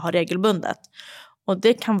situationer behöver jag ha regelbundet. Och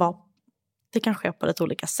det kan ske på lite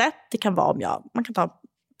olika sätt. Det kan vara man kan ta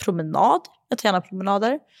promenad. Jag tar gärna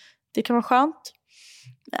promenader. Det kan vara skönt.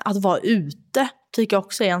 Att vara ute tycker jag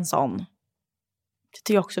också är en sån. Det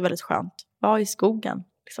tycker jag också är väldigt skönt. Vara i skogen.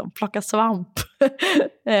 Liksom, plocka svamp.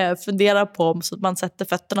 Fundera på så att man sätter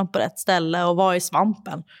fötterna på rätt ställe och vara i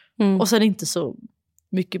svampen. Och sen inte så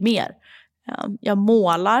mycket mer. Jag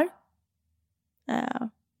målar.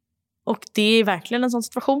 Och det är verkligen en sån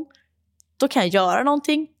situation. Då kan jag göra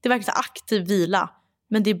någonting. Det är verkligen aktiv vila.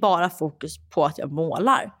 Men det är bara fokus på att jag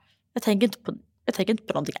målar. Jag tänker inte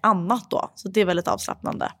på någonting annat då. Så det är väldigt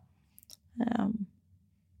avslappnande.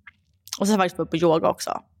 Och så har jag faktiskt börjat på yoga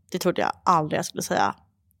också. Det trodde jag aldrig jag skulle säga.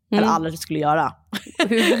 Eller aldrig skulle göra.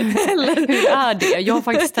 Hur är det? Jag har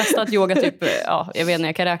faktiskt testat yoga typ, jag vet inte,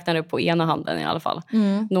 jag kan räkna det på ena handen i alla fall.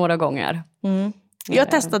 Några gånger.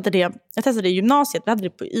 Jag testade det i gymnasiet. Vi hade det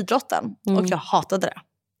på idrotten. Och jag hatade det.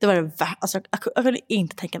 Det var det alltså, jag kunde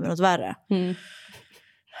inte tänka mig något värre.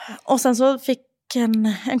 Och sen så fick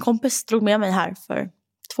en kompis drog med mig här för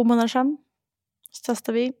 2 månader sedan. Så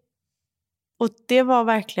testade vi. Och det var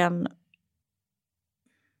verkligen...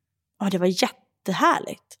 Ja, det var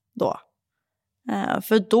jättehärligt då.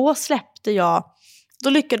 För då då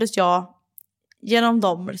lyckades jag genom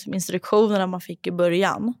de liksom, instruktionerna man fick i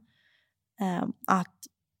början att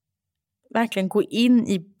verkligen gå in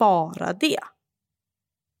i bara det.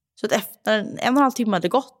 Så att efter 1,5 timme hade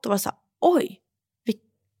gått, då var det så här, oj.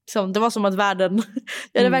 Det var som att världen...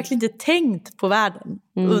 Jag hade verkligen inte tänkt på världen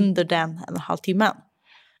under den 1,5 timmen.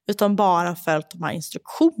 Utan bara följt de här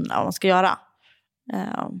instruktionerna vad man ska göra.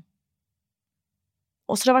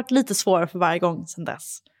 Och så det har varit lite svårare för varje gång sedan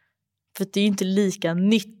dess. För det är ju inte lika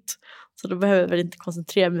nytt. Så då behöver jag väl inte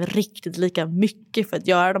koncentrera mig riktigt lika mycket för att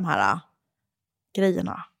göra de här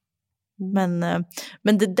grejerna. Men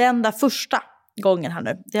den där första gången här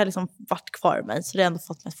nu, det har liksom varit kvar i mig. Så det har ändå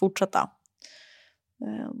fått mig att fortsätta.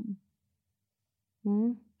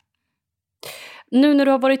 Nu när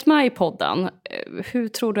du har varit med i podden, hur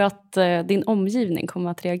tror du att din omgivning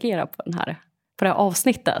kommer att reagera på det här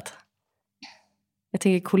avsnittet? Jag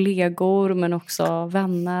tänker kollegor men också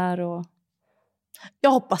vänner.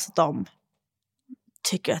 Jag hoppas att de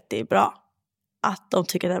tycker att det är bra. Att de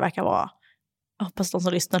tycker att det verkar vara... Jag hoppas att de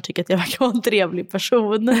som lyssnar tycker att jag verkar vara en trevlig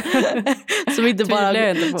person. som inte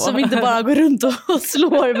bara går runt och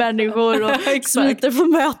slår människor och smiter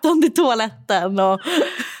från möten i toaletten och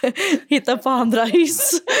hittar på andra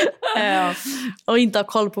hyss. Och inte ha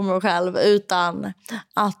koll på mig själv, utan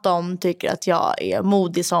att de tycker att jag är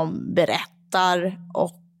modig som berättar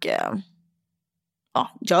och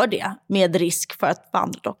gör det med risk för att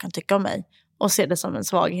andra då kan tycka om mig och se det som en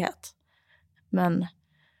svaghet. Men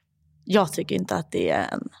jag tycker inte att det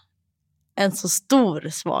är en så stor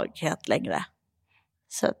svaghet längre.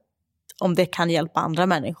 Så att om det kan hjälpa andra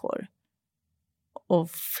människor och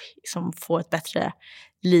liksom få ett bättre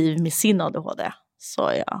liv med sin ADHD, så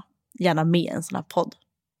är jag gärna med i en sån här podd.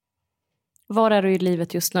 Var är du i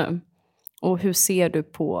livet just nu? Och hur ser du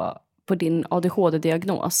på din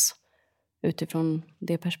ADHD-diagnos utifrån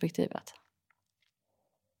det perspektivet?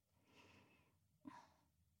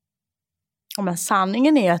 Ja, men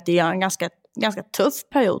sanningen är att det är en ganska tuff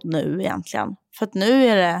period nu egentligen. För att nu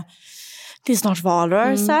är det är snart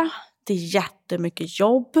valrörelse. Det är jättemycket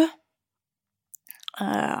jobb.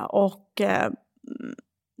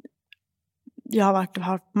 Jag har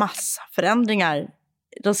haft massa förändringar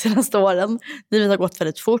de senaste åren. Livet har gått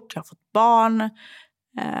väldigt fort. Jag har fått barn.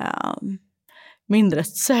 Mindre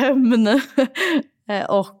sömn.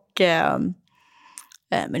 Och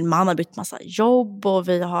min man har bytt massa jobb. Och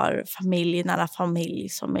vi har nära familj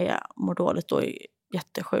som mår dåligt och är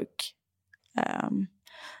jättesjuk.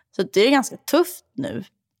 Så det är ganska tufft nu.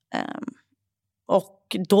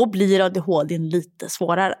 Och då blir ADHD lite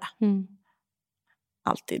svårare.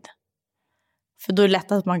 Alltid. För då är det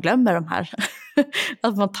lätt att man glömmer de här.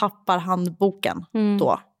 Att man tappar handboken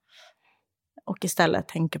då. Och istället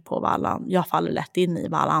tänker på jag faller lätt in i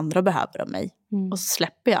vad alla andra behöver av mig. Och så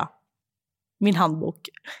släpper jag min handbok.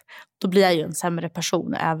 Då blir jag ju en sämre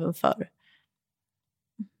person även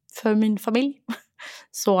för min familj.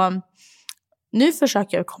 Så nu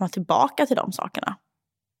försöker jag komma tillbaka till de sakerna.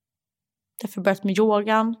 Därför har jag börjat med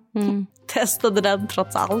yogan. Testade den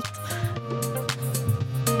trots allt.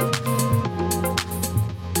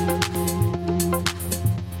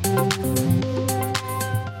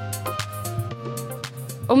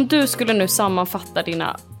 Om du skulle nu sammanfatta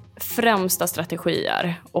dina främsta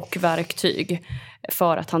strategier och verktyg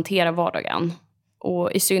för att hantera vardagen,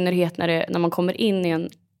 och i synnerhet när man kommer in i en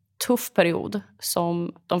tuff period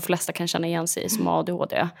som de flesta kan känna igen sig i som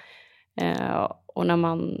ADHD, och när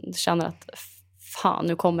man känner att fan,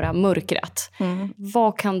 nu kommer det här mörkret.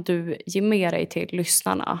 Vad kan du ge med dig till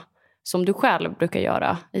lyssnarna som du själv brukar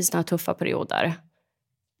göra i såna här tuffa perioder?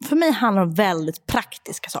 För mig handlar det om väldigt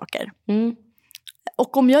praktiska saker.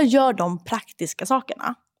 Och om jag gör de praktiska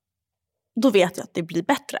sakerna, då vet jag att det blir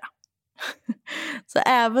bättre. Så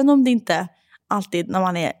även om det inte alltid när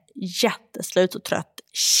man är jätteslut och trött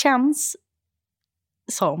känns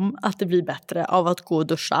som att det blir bättre av att gå och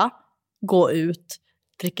duscha, gå ut,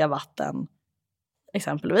 dricka vatten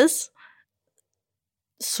exempelvis,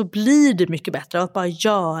 så blir det mycket bättre av att bara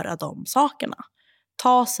göra de sakerna.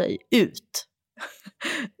 Ta sig ut.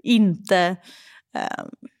 Inte...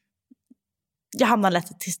 jag hamnar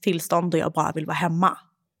lätt i ett tillstånd då jag bara vill vara hemma.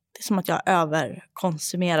 Det är som att jag har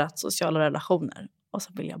överkonsumerat sociala relationer. Och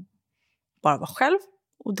så vill jag bara vara själv.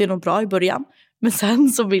 Och det är nog bra i början. Men sen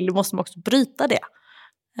så måste man också bryta det.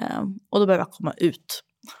 Och då behöver jag komma ut.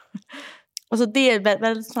 Och så det är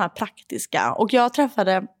väldigt sådana här praktiska. Och jag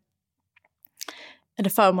hade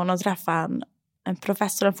förmånen att träffa en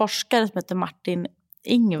professor, en forskare som heter Martin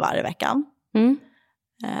Ingvar i veckan.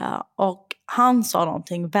 Och han sa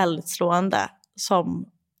någonting väldigt slående som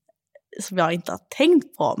jag inte har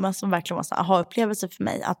tänkt på, men som verkligen var en aha-upplevelse för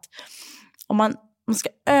mig. Att om man ska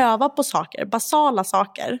öva på saker, basala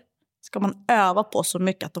saker, ska man öva på så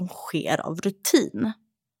mycket att de sker av rutin.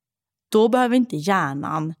 Då behöver inte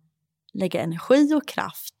hjärnan lägga energi och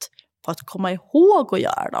kraft på att komma ihåg att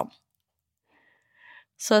göra dem.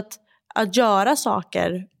 Så att göra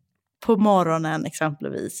saker på morgonen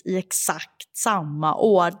exempelvis i exakt samma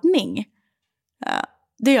ordning.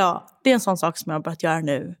 Det är en sån sak som jag har börjat göra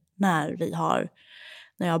nu när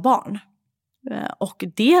jag har barn. Och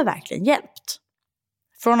det har verkligen hjälpt.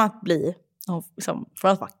 Från att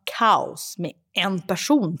vara kaos med en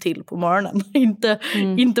person till på morgonen.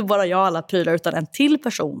 Inte bara jag alla prylar, utan en till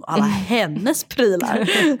person och alla hennes prylar.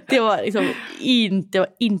 Det var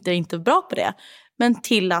inte bra på det. Men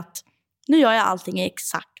till att nu gör jag allting i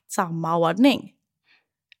exakt samma ordning.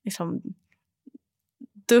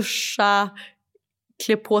 Duscha,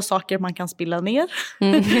 klä på saker man kan spilla ner.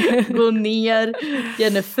 Gå ner, ge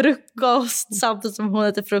henne frukost samtidigt som hon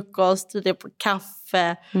äter frukost. Ge på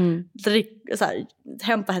kaffe.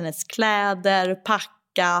 Hämta hennes kläder,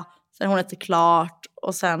 packa. Sen hon äter klart.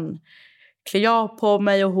 Och sen klär jag på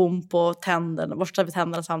mig och hon på tänderna. Borstar vi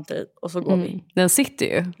tänderna samtidigt. Och så går vi. Den sitter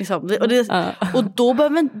ju. Och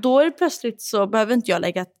då är det plötsligt så behöver inte jag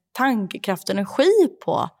lägga tankekraft och energi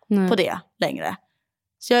på på det längre.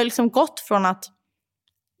 Så jag har liksom gått från att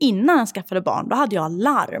innan jag skaffade barn, då hade jag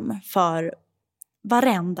larm för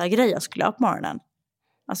varenda grej jag skulle göra på morgonen.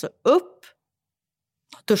 Alltså upp,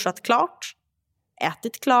 duschat klart,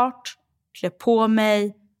 ätit klart, klä på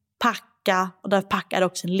mig, packa. Och där packade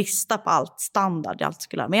jag också en lista på allt standard jag alltid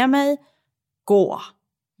skulle ha med mig. Gå.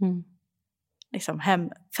 Liksom hem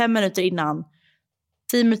 5 minuter innan,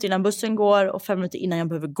 10 minuter innan bussen går och 5 minuter innan jag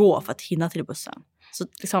behöver gå för att hinna till bussen. Så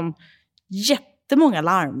liksom jättemånga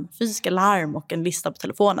larm, fysiska larm och en lista på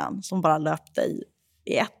telefonen som bara löpte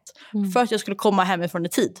i ett. För att jag skulle komma hemifrån i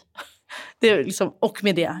tid. Det är liksom, och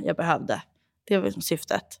med det jag behövde. Det var liksom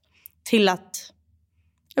syftet. Till att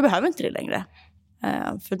jag behöver inte det längre.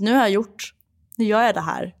 För nu gör jag det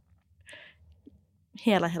här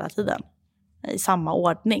hela tiden. I samma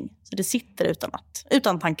ordning. Så det sitter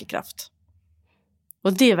utan tankekraft.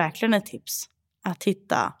 Och det är verkligen ett tips.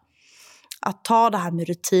 Att ta det här med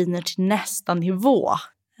rutiner till nästa nivå.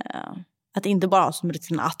 Att inte bara ha som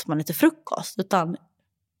rutin att man äter frukost. Utan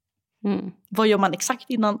vad gör man exakt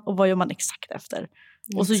innan och vad gör man exakt efter.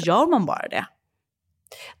 Och så gör man bara det.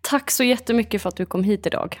 Tack så jättemycket för att du kom hit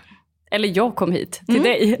idag. Eller jag kom hit till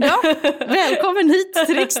dig. Ja, välkommen hit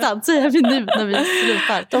till riksdagen, säger vi nu när vi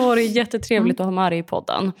slutar. Det var jättetrevligt att ha med dig i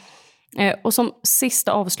podden. Och som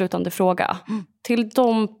sista avslutande fråga. Till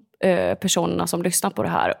de personerna som lyssnar på det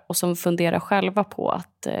här och som funderar själva på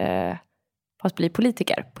att bli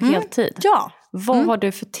politiker på heltid. Ja. Vad har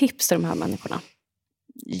du för tips till de här människorna?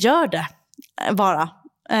 Gör det bara.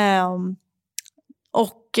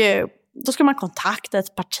 Och då ska man kontakta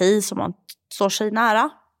ett parti som man står sig nära.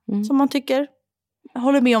 Som man tycker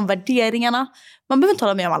håller med om värderingarna. Man behöver inte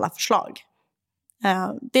hålla med om alla förslag.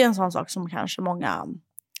 Det är en sån sak som kanske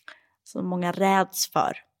många räds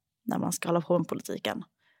för när man ska hålla på med politiken.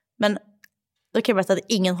 Men då kan jag berätta att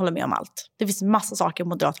ingen håller med om allt. Det finns massa saker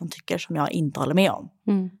Moderaterna tycker som jag inte håller med om.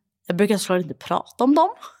 Jag brukar såklart inte prata om dem.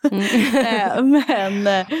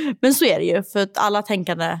 Men så är det ju. För att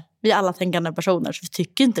vi är alla tänkande personer, så vi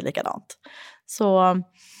tycker inte likadant. Så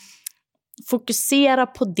fokusera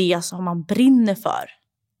på det som man brinner för.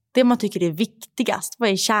 Det man tycker är viktigast. Vad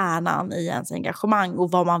är kärnan i ens engagemang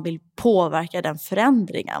och vad man vill påverka den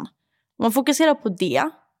förändringen. Om man fokuserar på det,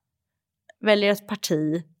 väljer ett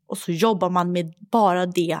parti och så jobbar man med bara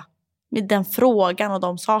det, med den frågan och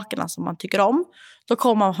de sakerna som man tycker om, då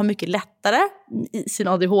kommer man ha mycket lättare i sin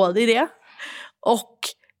ADHD i det. Och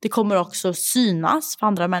det kommer också synas för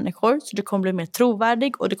andra människor, så du kommer bli mer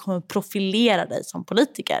trovärdig och det kommer profilera dig som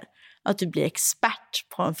politiker. Att du blir expert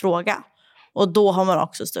på en fråga. Och då har man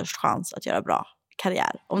också störst chans att göra bra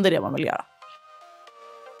karriär, om det är det man vill göra.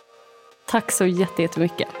 Tack så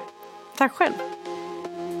jättemycket. Tack själv.